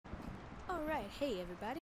Alright, hey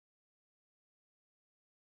everybody.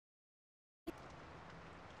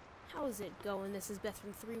 How is it going? This is Beth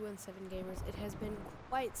from 317 Gamers. It has been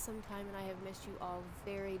quite some time and I have missed you all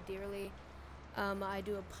very dearly. I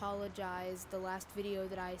do apologize. The last video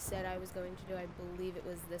that I said I was going to do, I believe it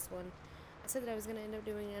was this one. I said that I was going to end up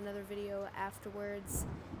doing another video afterwards.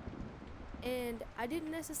 And I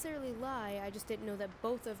didn't necessarily lie, I just didn't know that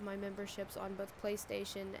both of my memberships on both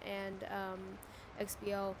PlayStation and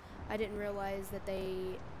XBL, I didn't realize that they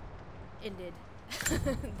ended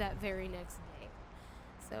that very next day.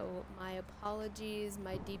 So my apologies,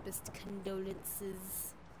 my deepest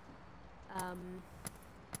condolences. I am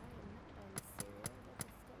not done cereal. What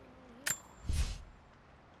is going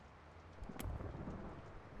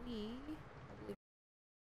on here? I believe.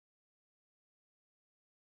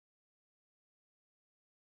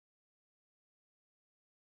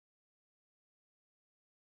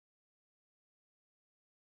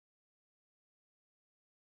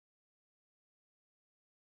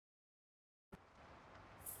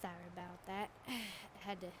 Sorry about that. I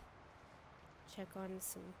had to check on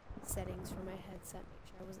some settings for my headset, make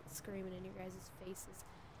sure I wasn't screaming in your guys' faces.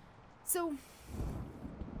 So,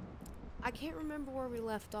 I can't remember where we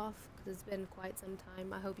left off, because it's been quite some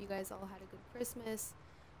time. I hope you guys all had a good Christmas,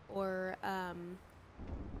 or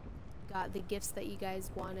got the gifts that you guys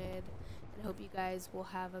wanted, and hope you guys will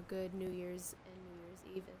have a good New Year's and New Year's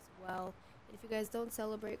Eve as well. And if you guys don't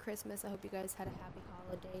celebrate Christmas, I hope you guys had a happy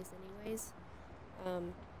holidays anyways.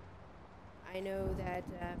 I know that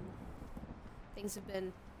things have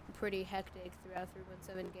been pretty hectic throughout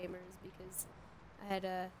 317 Gamers because I had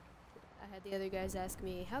the other guys ask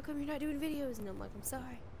me, how come you're not doing videos? And I'm like, I'm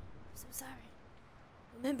sorry. I'm so sorry.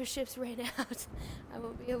 My memberships ran out. I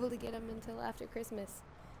won't be able to get them until after Christmas.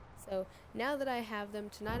 So now that I have them,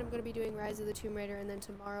 tonight I'm going to be doing Rise of the Tomb Raider, and then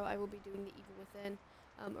tomorrow I will be doing The Evil Within.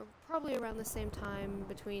 Probably around the same time,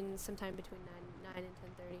 sometime between 9 and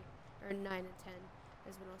 10:30, or 9 and 10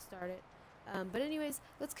 is when I'll start it. But anyways,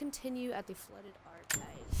 let's continue at the Flooded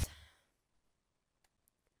Archives.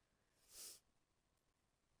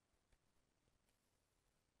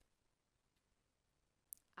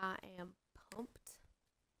 I am pumped.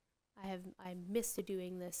 I missed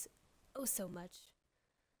doing this oh so much.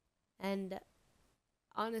 And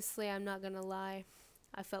honestly, I'm not gonna lie,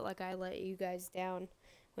 I felt like I let you guys down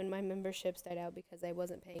when my memberships died out because I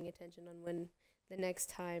wasn't paying attention on when the next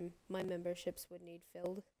time my memberships would need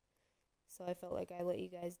filled. So I felt like I let you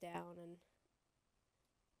guys down and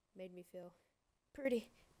made me feel pretty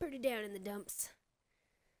down in the dumps.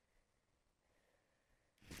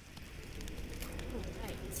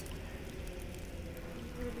 Alright.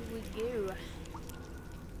 Where do we go?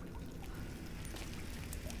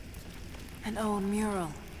 An old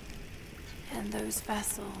mural. And those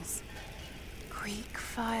vessels. Greek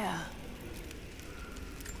fire.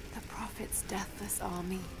 The Prophet's deathless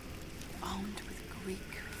army, armed with Greek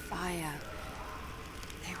fire.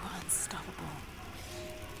 They were unstoppable.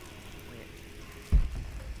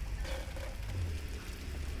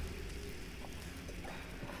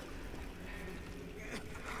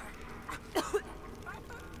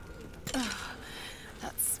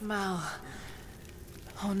 That smell.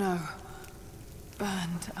 Oh no.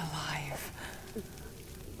 Burned alive.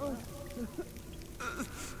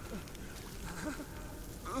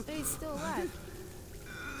 He's still alive.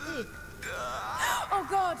 Hey. Oh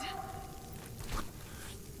God!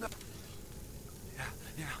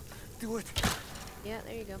 Yeah, do it. Yeah,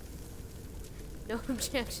 there you go. No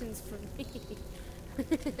objections from me.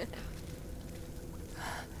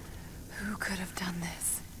 Who could have done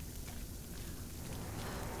this?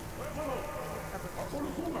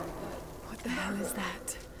 What the hell is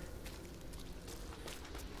that?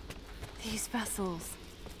 These vessels,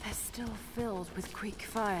 they're still filled with Greek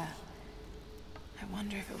fire. I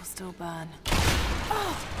wonder if it will still burn.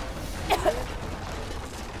 Oh!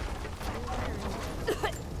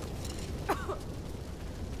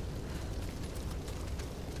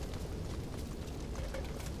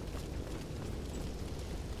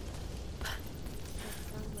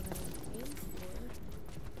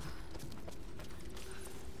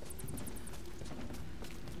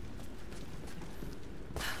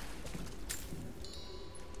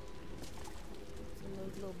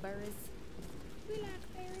 Little berries. We like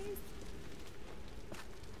berries.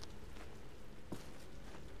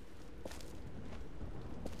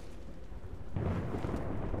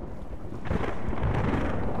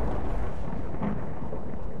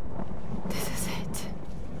 This is it.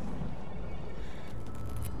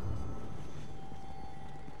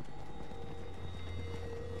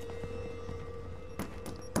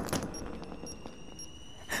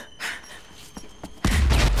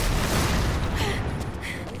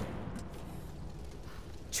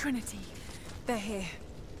 Trinity. They're here.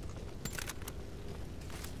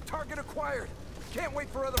 Target acquired. Can't wait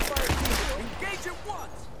for other fire teams. Engage at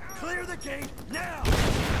once. Clear the gate now.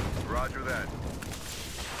 Roger that.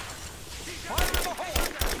 Fire in the hole.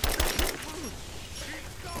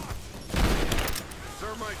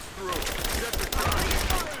 Thermite's through. Get the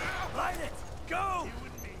time. Light it. Go.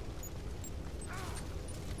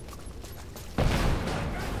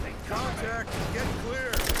 Contact. Get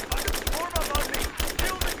clear. Form up on me.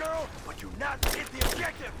 Kill the girl, but do not hit the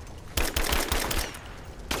objective.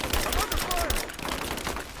 I'm under fire.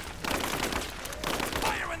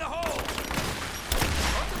 Fire in the hole.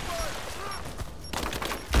 Under fire.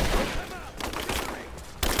 I'm out.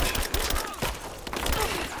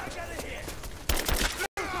 I got a hit.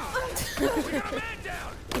 We got a man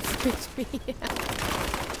down. It freaked me out.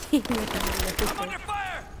 I'm under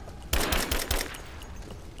fire.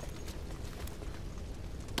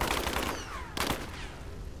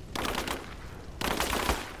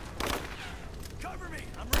 Cover me.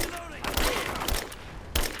 I'm reloading.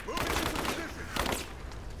 Move into position.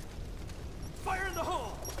 Fire in the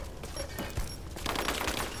hole.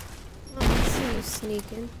 Oh, I see you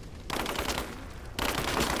sneaking.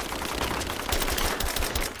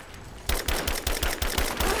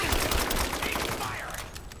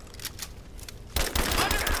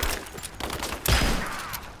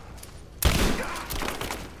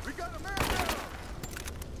 We got a man down.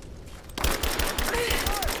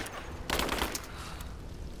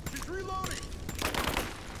 She's reloading.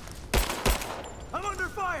 I'm under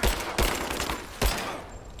fire.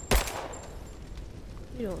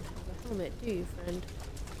 You don't have a helmet, do you, friend?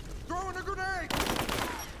 Throwing a grenade.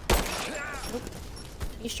 Nope.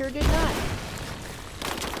 You sure did not.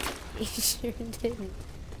 You sure didn't. Where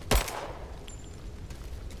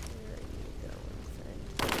are you going,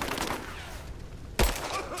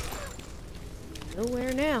 friend?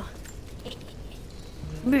 Nowhere now.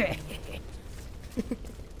 Bleh.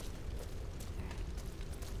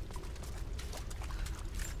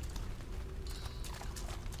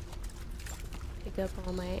 Pick up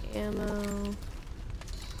all my ammo.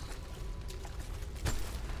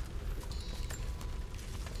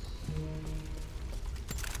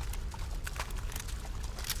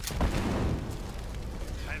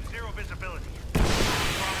 I have zero visibility.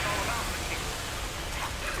 Lost all about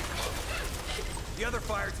the The other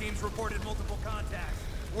fire teams reported multiple contacts.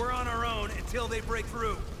 We're on our own until they break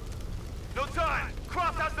through. No time!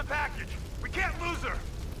 Croft has the package! We can't lose her!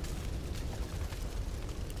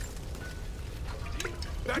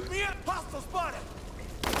 Back me up! Hostile spotted!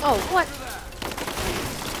 Oh, what?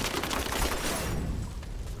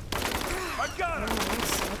 I got Oh, him! that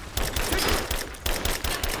sucked.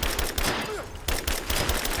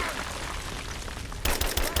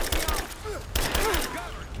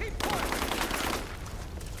 Got her! Keep pushing!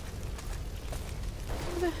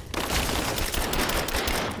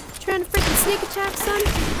 Trying to freaking sneak attack, son?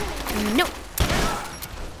 Nope.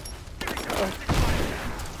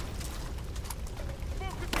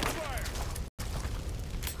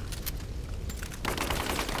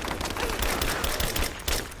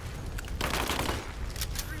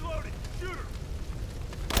 Reloading! Shoot her!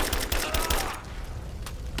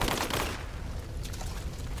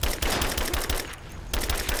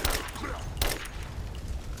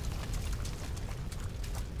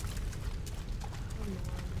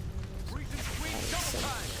 Reaching sweep double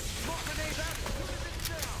time! Smoke grenades out! Unit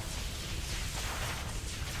down!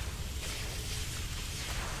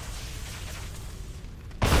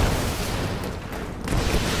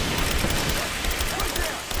 Right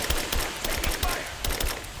there! Taking fire!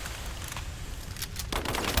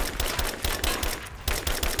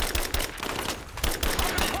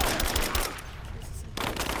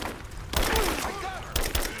 I got her!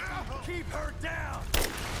 Keep her down!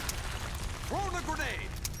 Throwing a grenade!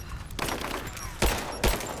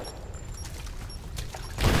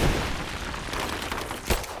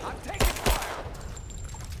 I'm taking fire!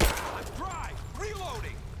 I'm dry!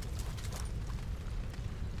 Reloading!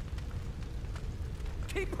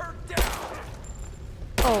 Keep her down!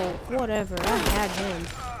 Oh, whatever. I had him.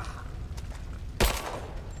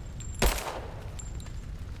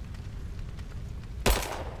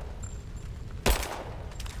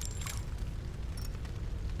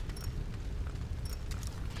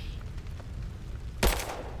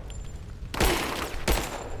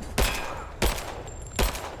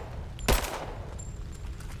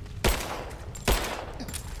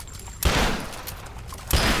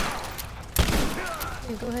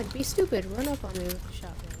 Yeah, go ahead. Be stupid. Run up on me with the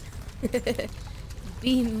shotgun.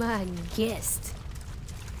 Be my guest.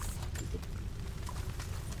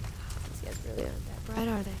 These guys really aren't that bright,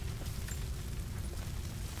 are they?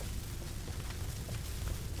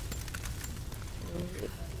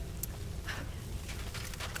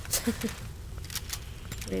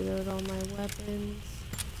 Reload all my weapons.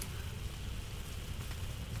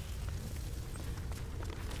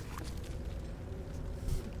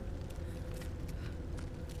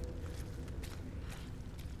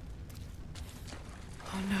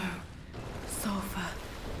 Oh no. Sulfur.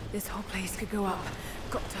 This whole place could go up.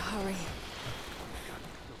 Got to hurry.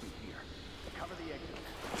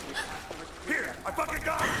 Here, I fucking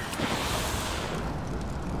got it!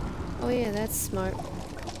 Oh yeah, that's smart.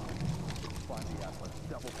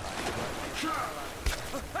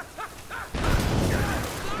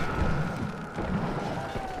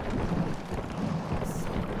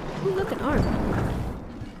 Ooh, look, an arm.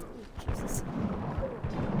 Jesus.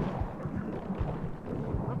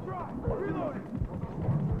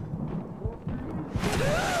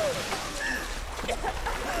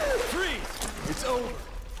 Freeze! It's over.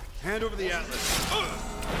 Hand over the atlas.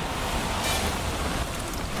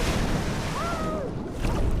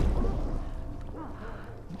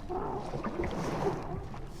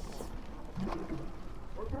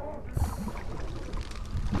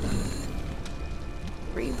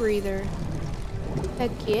 Rebreather.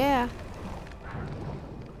 Heck yeah.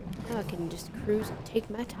 Now I can just cruise and take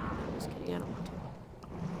my time. Just kidding, I don't want to.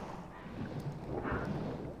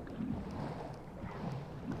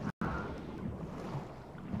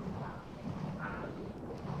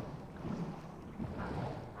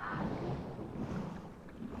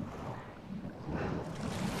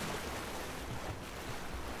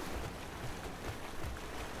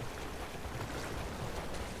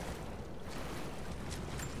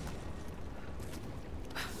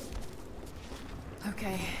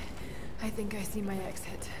 Okay, I think I see my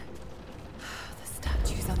exit. The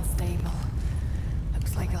statue's unstable.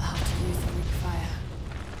 Looks like I'll have to use Greek fire.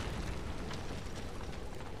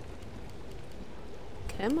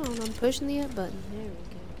 Come on, I'm pushing the up button. There we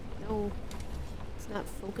go. No, let's not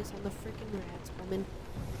focus on the freaking rats, woman.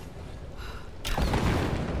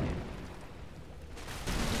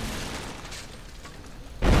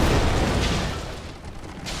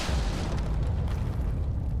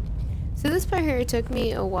 So this part here, it took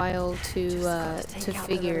me a while to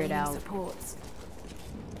figure it out. Supports.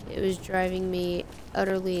 It was driving me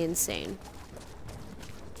utterly insane.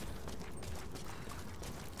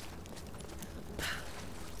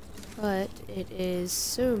 But it is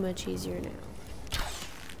so much easier now.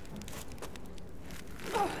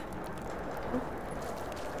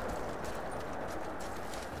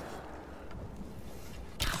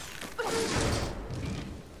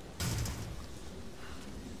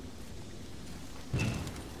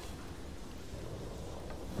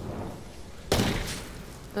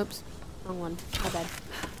 Oops, wrong one. My bad.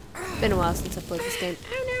 Been a while since I played this game.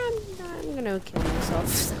 Oh no, I'm gonna kill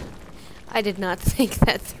myself. I did not think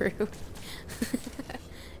that through.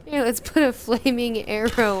 Here, let's put a flaming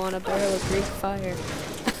arrow on a barrel of Greek fire.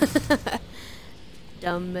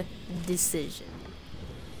 Dumb decision.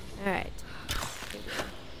 Alright.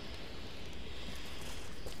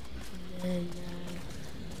 And then,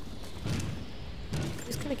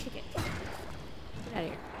 just gonna kick it. Get out of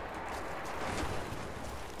here.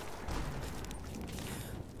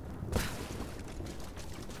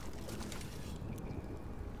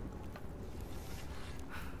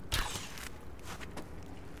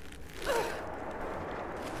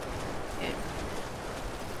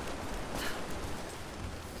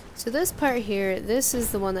 So this part here, this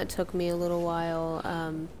is the one that took me a little while,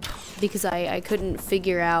 because I couldn't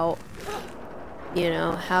figure out, you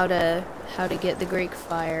know, how to get the Greek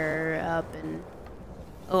fire up and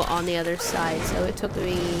on the other side. So it took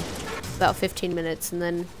me about 15 minutes, and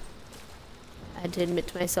then I had to admit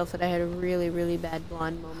to myself that I had a really, really bad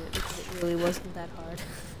blonde moment because it really wasn't that hard.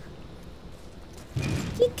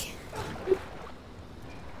 Eek.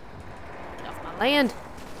 Get off my land.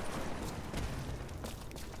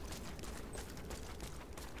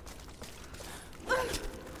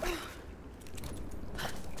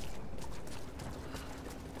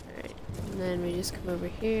 Then we just come over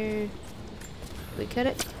here. We cut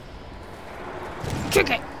it. Kick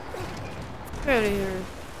it! Get out of here.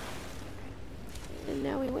 And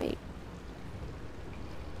now we wait.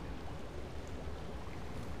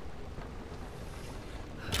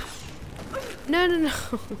 No, no, no.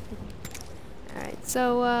 Alright,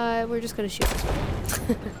 so we're just gonna shoot this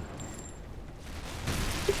one.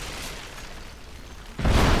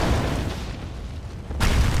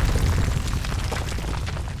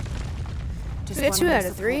 We got 2 out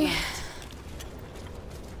of 3.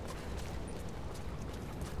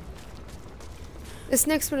 This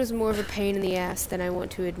next one is more of a pain in the ass than I want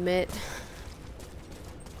to admit.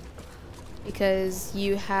 Because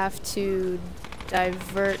you have to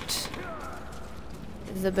divert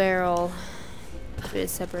the barrel to a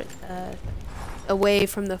separate, away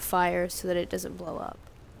from the fire so that it doesn't blow up.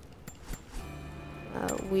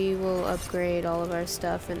 We will upgrade all of our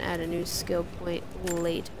stuff and add a new skill point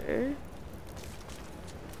later.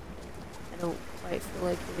 I don't quite feel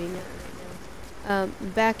like doing that right now.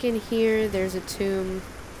 Back in here, there's a tomb.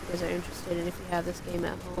 If you guys are interested, and if you have this game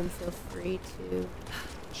at home, feel free to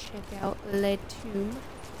check out Le Tomb.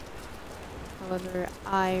 However,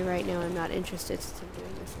 I right now am not interested in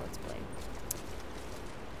doing this Let's Play.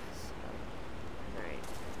 So, alright.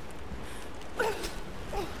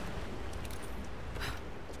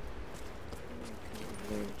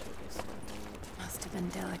 Must have been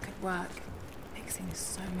delicate work, mixing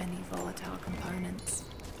so many volatile components.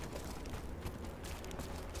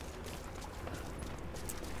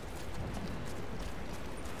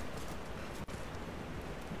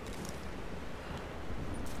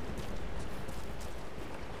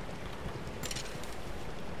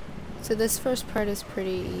 So this first part is pretty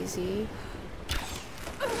easy.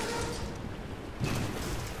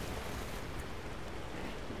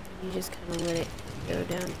 You just kind of let it go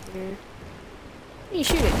down here. And you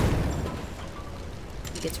shoot it.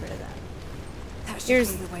 It gets rid of that. That should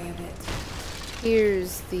Here's be the way of it.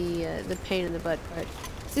 Here's the pain in the butt part.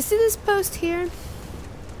 So you see this post here?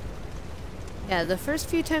 Yeah, the first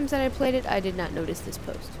few times that I played it, I did not notice this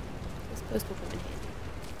post. This post will come in handy.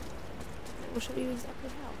 I will show you exactly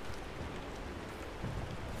how.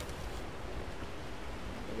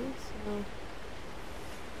 Okay,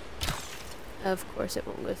 so of course it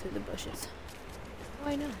won't go through the bushes.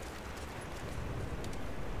 Why not?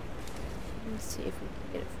 Let's see if we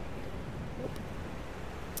can get it from here. Nope.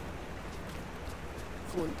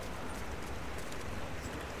 One.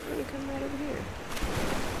 We're gonna come right over here.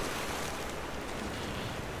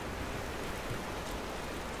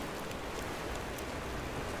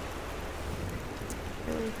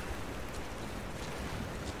 Really?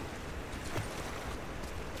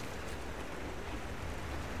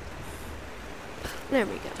 There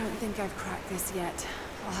we go. Don't think I've cracked this yet.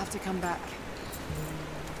 I'll have to come back.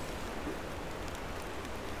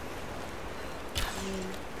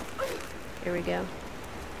 Here we go.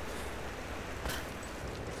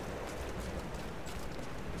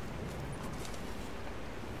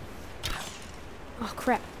 Oh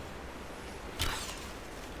crap.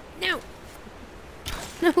 No!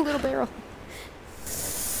 No, little barrel.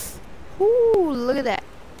 Ooh, look at that.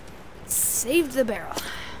 Saved the barrel.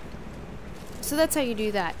 So that's how you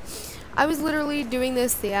do that. I was literally doing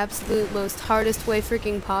this the absolute most hardest way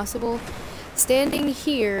freaking possible. Standing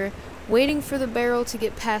here, waiting for the barrel to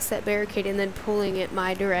get past that barricade and then pulling it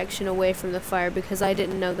my direction away from the fire because I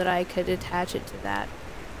didn't know that I could attach it to that.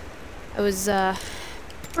 I was,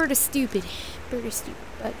 pretty stupid, but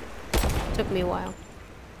it took me a while.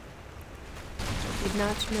 Did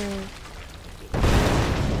not know.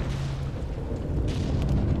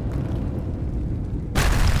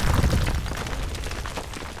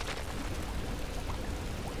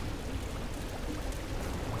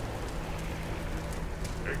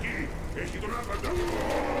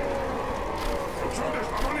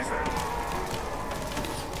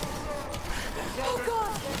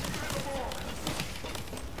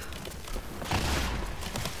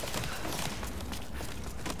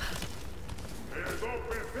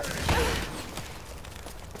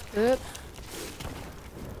 Oop.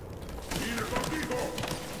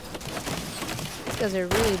 These guys are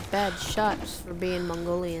really bad shots for being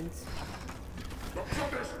Mongolians.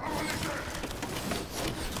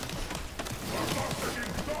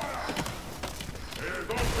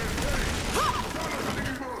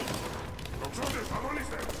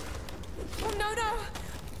 Oh, no, no!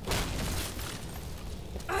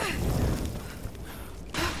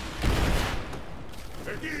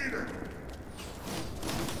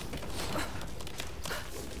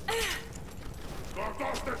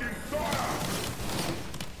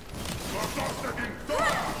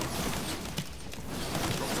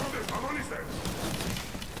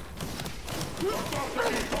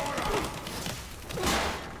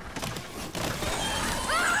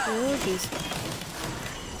 Oh, jeez.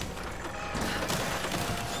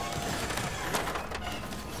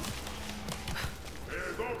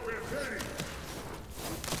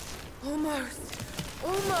 Almost.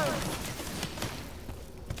 Almost.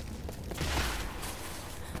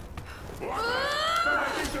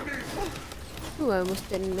 Ooh, I almost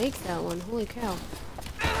didn't make that one. Holy cow.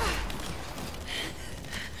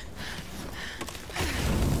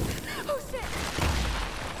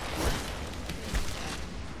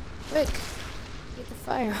 Quick! Get the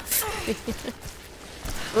fire off.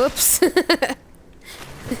 Whoops.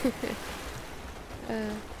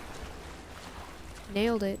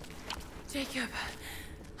 Nailed it. Jacob,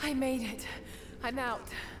 I made it. I'm out.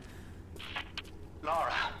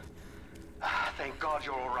 Lara, thank God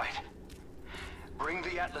you're all right. Bring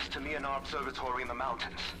the Atlas to me in our observatory in the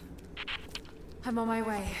mountains. I'm on my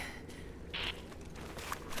way.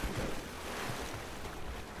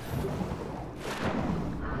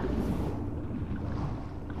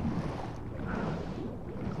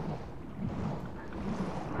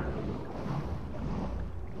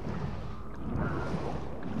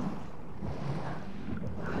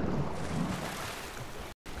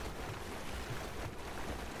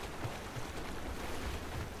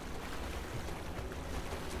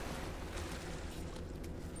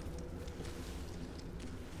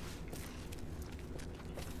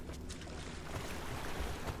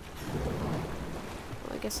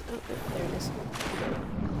 I guess, oh, there it is.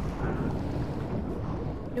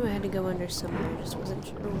 Knew I had to go under somewhere, just wasn't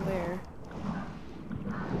sure where.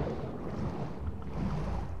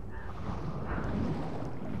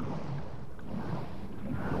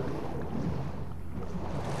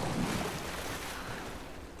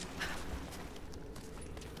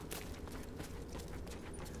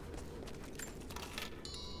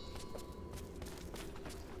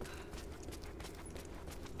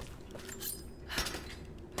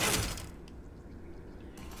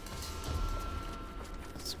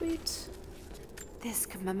 Sweet. This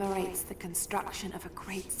commemorates the construction of a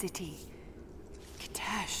great city.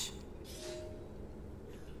 Kitezh.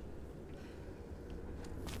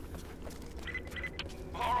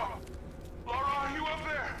 Lara! Lara, are you up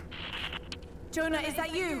there? Jonah, is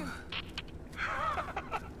that you?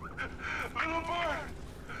 Little bird!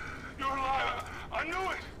 You're alive! I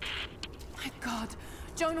knew it! My God.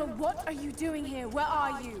 Jonah, what are you doing here? Where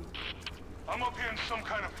are you? I'm up here in some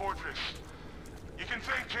kind of fortress. You can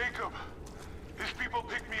thank Jacob. His people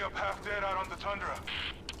picked me up half dead out on the tundra.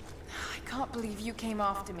 I can't believe you came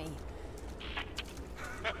after me.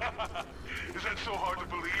 Is that so hard to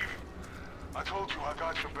believe? I told you I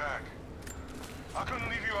got your back. I couldn't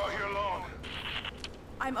leave you out here alone.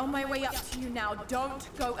 I'm on my way up to you now. Don't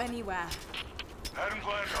go anywhere. Hadn't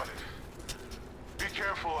planned on it. Be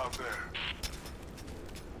careful out there.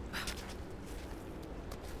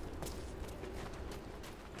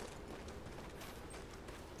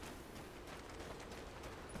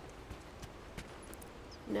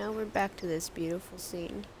 Now we're back to this beautiful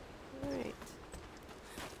scene. Alright.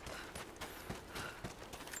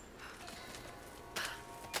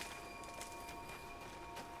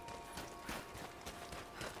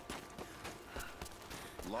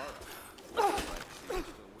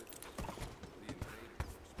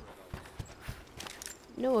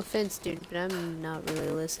 No offense, dude, but I'm not really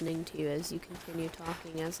listening to you as you continue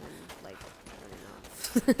talking as I'm, like,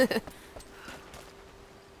 turning off.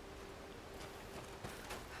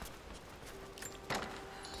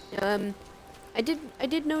 I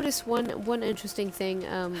did notice one interesting thing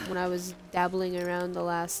when I was dabbling around the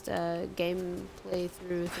last game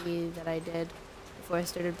playthrough thingy that I did before I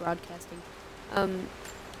started broadcasting.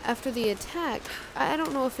 After the attack, I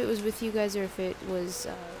don't know if it was with you guys or if it was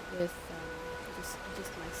with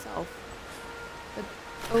just myself. But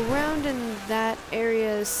around in that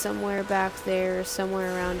area, somewhere back there,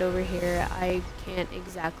 somewhere around over here, I can't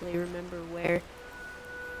exactly remember where.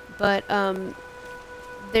 But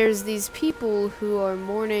there's these people who are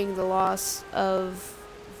mourning the loss of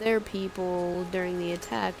their people during the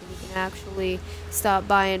attack, and you can actually stop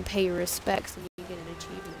by and pay your respects, and you get an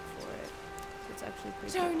achievement for it. So it's actually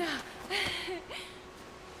pretty cool. Jonah!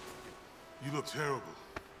 You look terrible.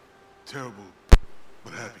 Terrible,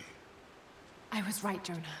 but happy. I was right,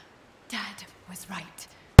 Jonah. Dad was right.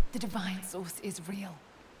 The divine source is real.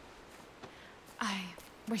 I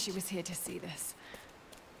wish he was here to see this.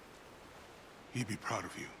 He'd be proud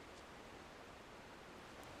of you.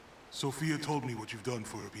 Sophia told me what you've done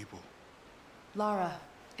for her people. Lara,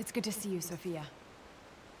 it's good to see you, Sophia.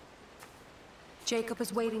 Jacob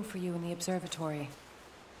is waiting for you in the observatory.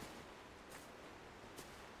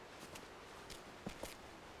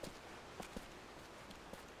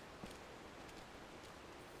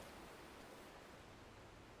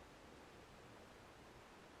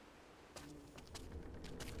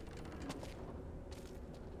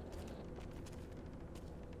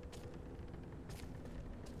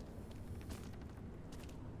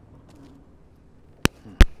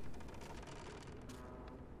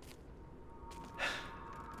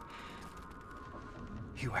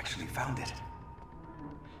 You actually found it.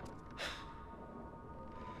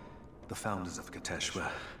 The founders of Kitezh were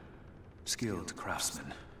skilled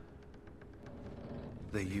craftsmen.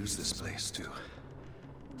 They used this place to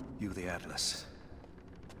view the Atlas.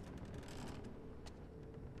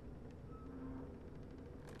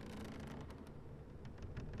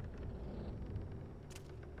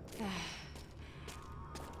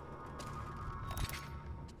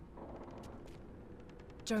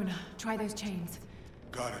 Jonah, try those chains.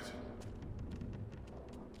 Got it.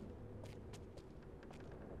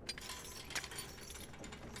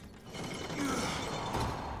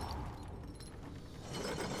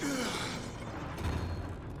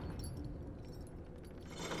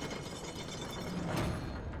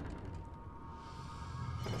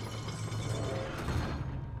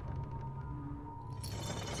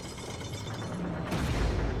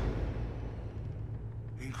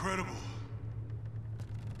 Incredible.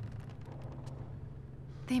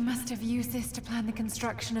 They must have used this to plan the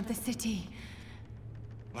construction of the city.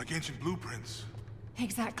 Like ancient blueprints.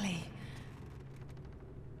 Exactly.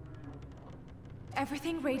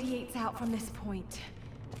 Everything radiates out from this point.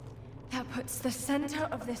 That puts the center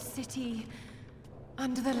of the city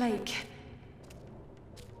under the lake.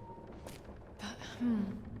 But,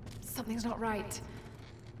 something's not right.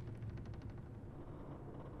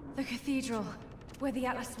 The cathedral, where the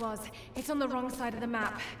Atlas was, it's on the wrong side of the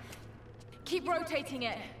map. Keep rotating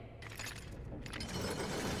it.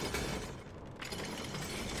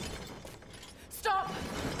 Stop!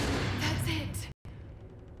 That's it.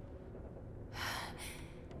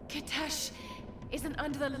 Kitezh isn't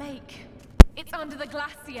under the lake. It's under the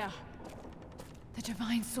glacier. The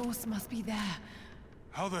divine source must be there.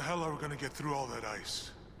 How the hell are we gonna get through all that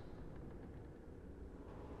ice?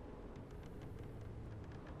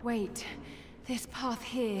 Wait. This path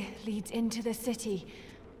here leads into the city.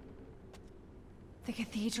 The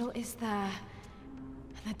cathedral is there,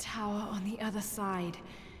 and the tower on the other side.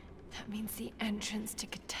 That means the entrance to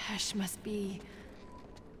Kitezh must be...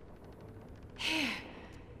 here.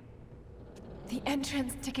 The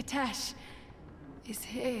entrance to Kitezh is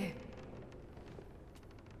here.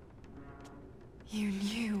 You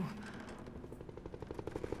knew.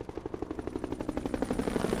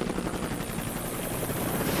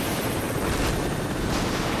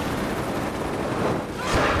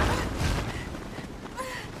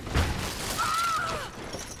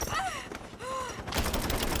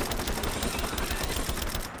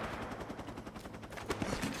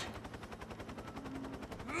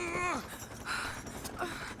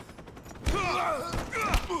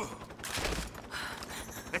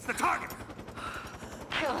 It's the target!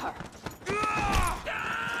 Kill her. Lara!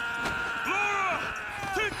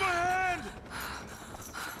 Take my hand!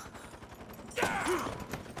 Lara!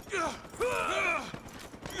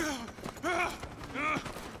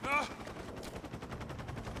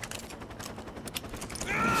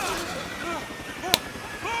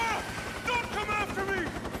 Don't come after me!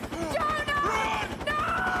 Jonah! Run! No!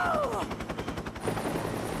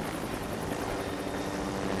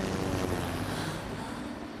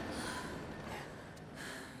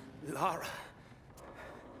 Lara.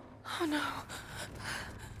 Oh no.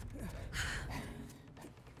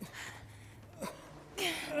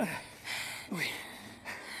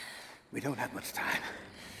 We don't have much time.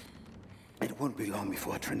 It won't be long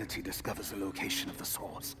before Trinity discovers the location of the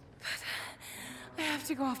source. I have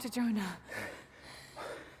to go after Jonah.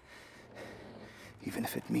 Even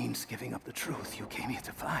if it means giving up the truth you came here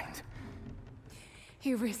to find.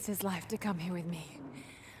 He risked his life to come here with me.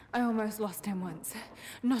 I almost lost him once.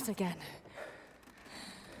 Not again.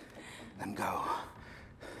 Then go.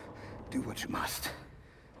 Do what you must.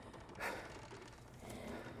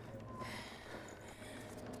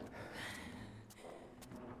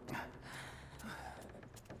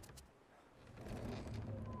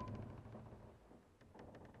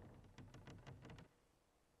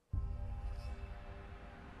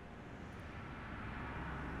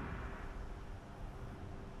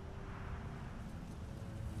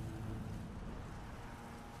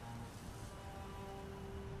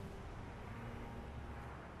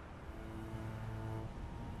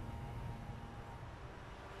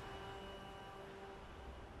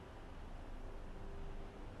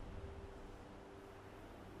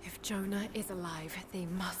 If Jonah is alive, they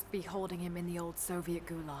must be holding him in the old Soviet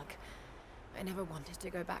gulag. I never wanted to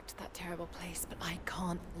go back to that terrible place, but I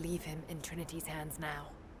can't leave him in Trinity's hands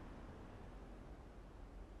now.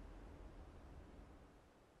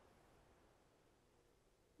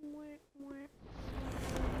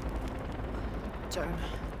 Jonah,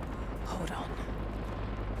 hold on.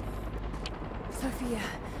 Sophia,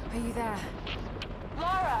 are you there?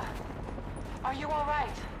 Lara! Are you all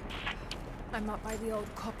right? I'm up by the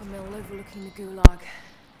old copper mill overlooking the gulag.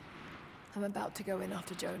 I'm about to go in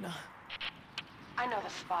after Jonah. I know the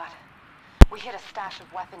spot. We hid a stash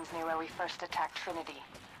of weapons near where we first attacked Trinity.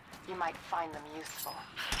 You might find them useful.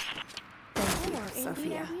 Thank you,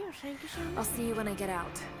 Sophia. I'll see you when I get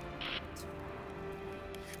out.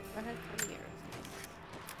 Go ahead, come here.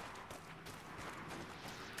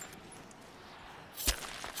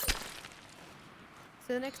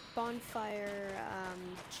 So the next bonfire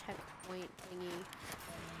checkpoint thingy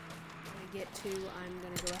I get to, I'm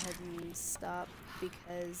gonna go ahead and stop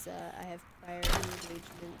because I have prior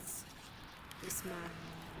engagements with my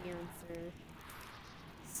fiance.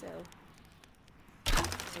 So I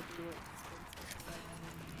do want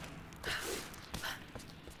to spend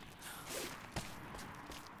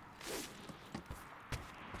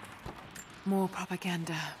More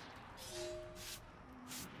propaganda.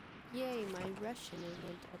 Yay, my Russian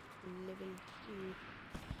went up to level 2.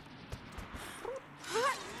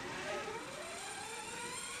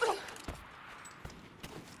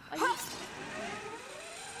 Are you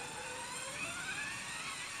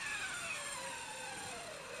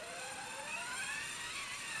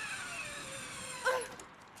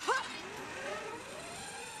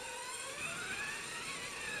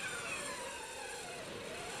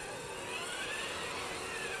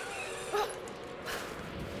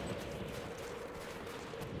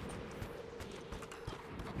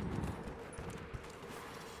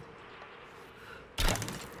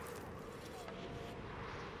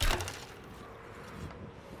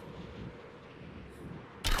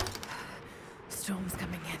Storm's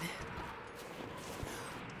coming in.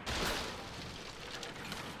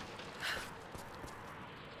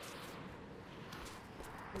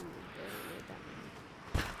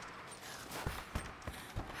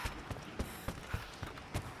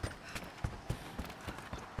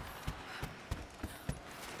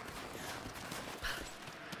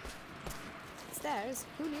 stairs?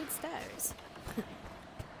 Who needs stairs? Okay.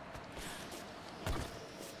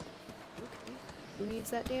 Who needs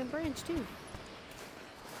that damn branch too?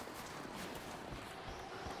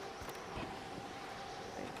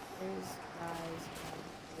 Right, there's guys out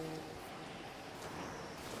there.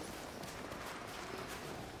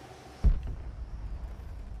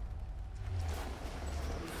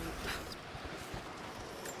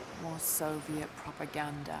 More Soviet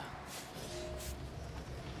propaganda.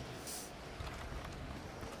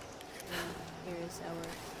 And here's our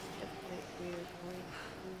checkpoint. We're going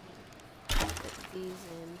to put these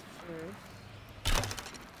in first.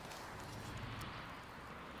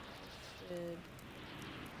 Should.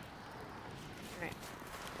 Alright.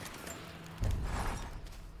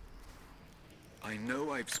 I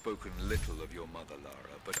know I've spoken little of your mother, Lara,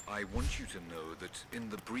 but I want you to know that in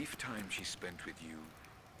the brief time she spent with you,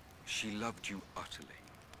 she loved you utterly.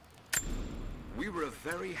 We were a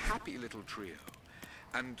very happy little trio,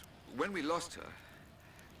 and when we lost her,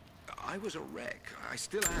 I was a wreck. I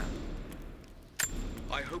still am.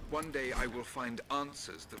 I hope one day I will find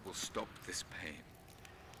answers that will stop this pain.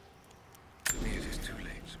 For me it is too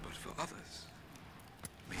late, but for others,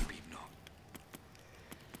 maybe not.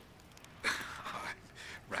 I'm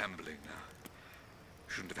rambling now.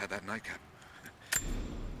 Shouldn't have had that nightcap.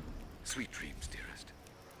 Sweet dreams, dearest.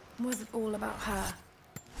 Was it all about her?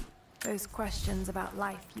 Those questions about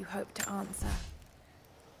life you hoped to answer?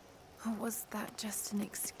 Or was that just an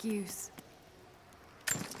excuse?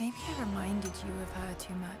 Maybe I reminded you of her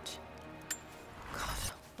too much.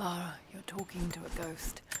 God, Lara, you're talking to a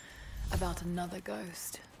ghost. About another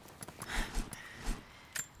ghost.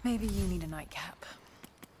 Maybe you need a nightcap.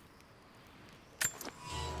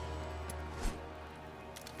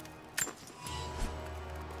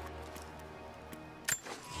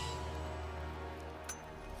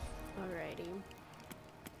 Alrighty.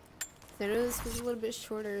 I know this was a little bit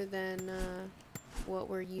shorter than what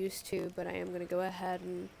we're used to, but I am going to go ahead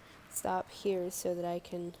and stop here so that I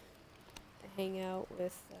can hang out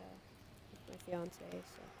with my fiance.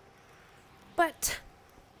 So. But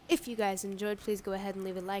if you guys enjoyed, please go ahead and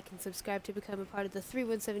leave a like and subscribe to become a part of the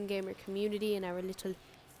 317 Gamer community and our little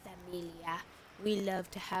familia. We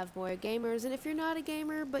love to have more gamers, and if you're not a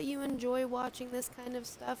gamer but you enjoy watching this kind of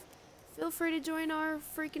stuff, feel free to join our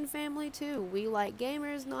freaking family too. We like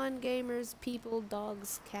gamers, non-gamers, people,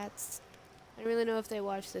 dogs, cats. I don't really know if they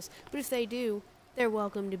watch this, but if they do, they're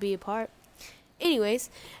welcome to be a part. Anyways,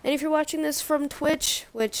 and if you're watching this from Twitch,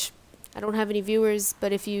 which I don't have any viewers,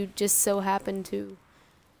 but if you just so happen to,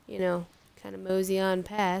 you know, kind of mosey on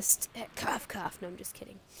past, cough cough, no, I'm just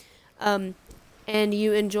kidding, and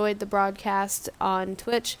you enjoyed the broadcast on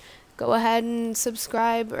Twitch, go ahead and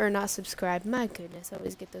subscribe, or not subscribe, my goodness, I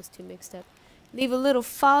always get those two mixed up. Leave a little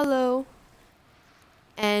follow,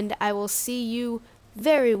 and I will see you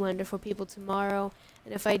very wonderful people tomorrow.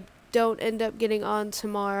 And if I don't end up getting on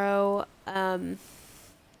tomorrow, I'll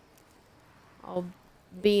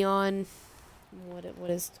be on, what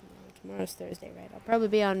is tomorrow? Tomorrow's Thursday, right? I'll probably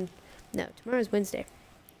be on, no, tomorrow's Wednesday.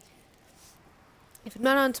 If I'm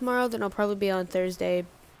not on tomorrow, then I'll probably be on Thursday,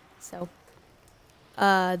 so,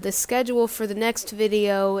 The schedule for the next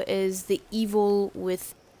video is The Evil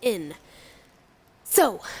Within.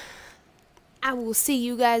 So, I will see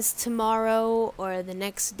you guys tomorrow or the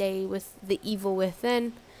next day with The Evil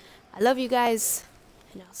Within. I love you guys,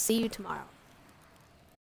 and I'll see you tomorrow.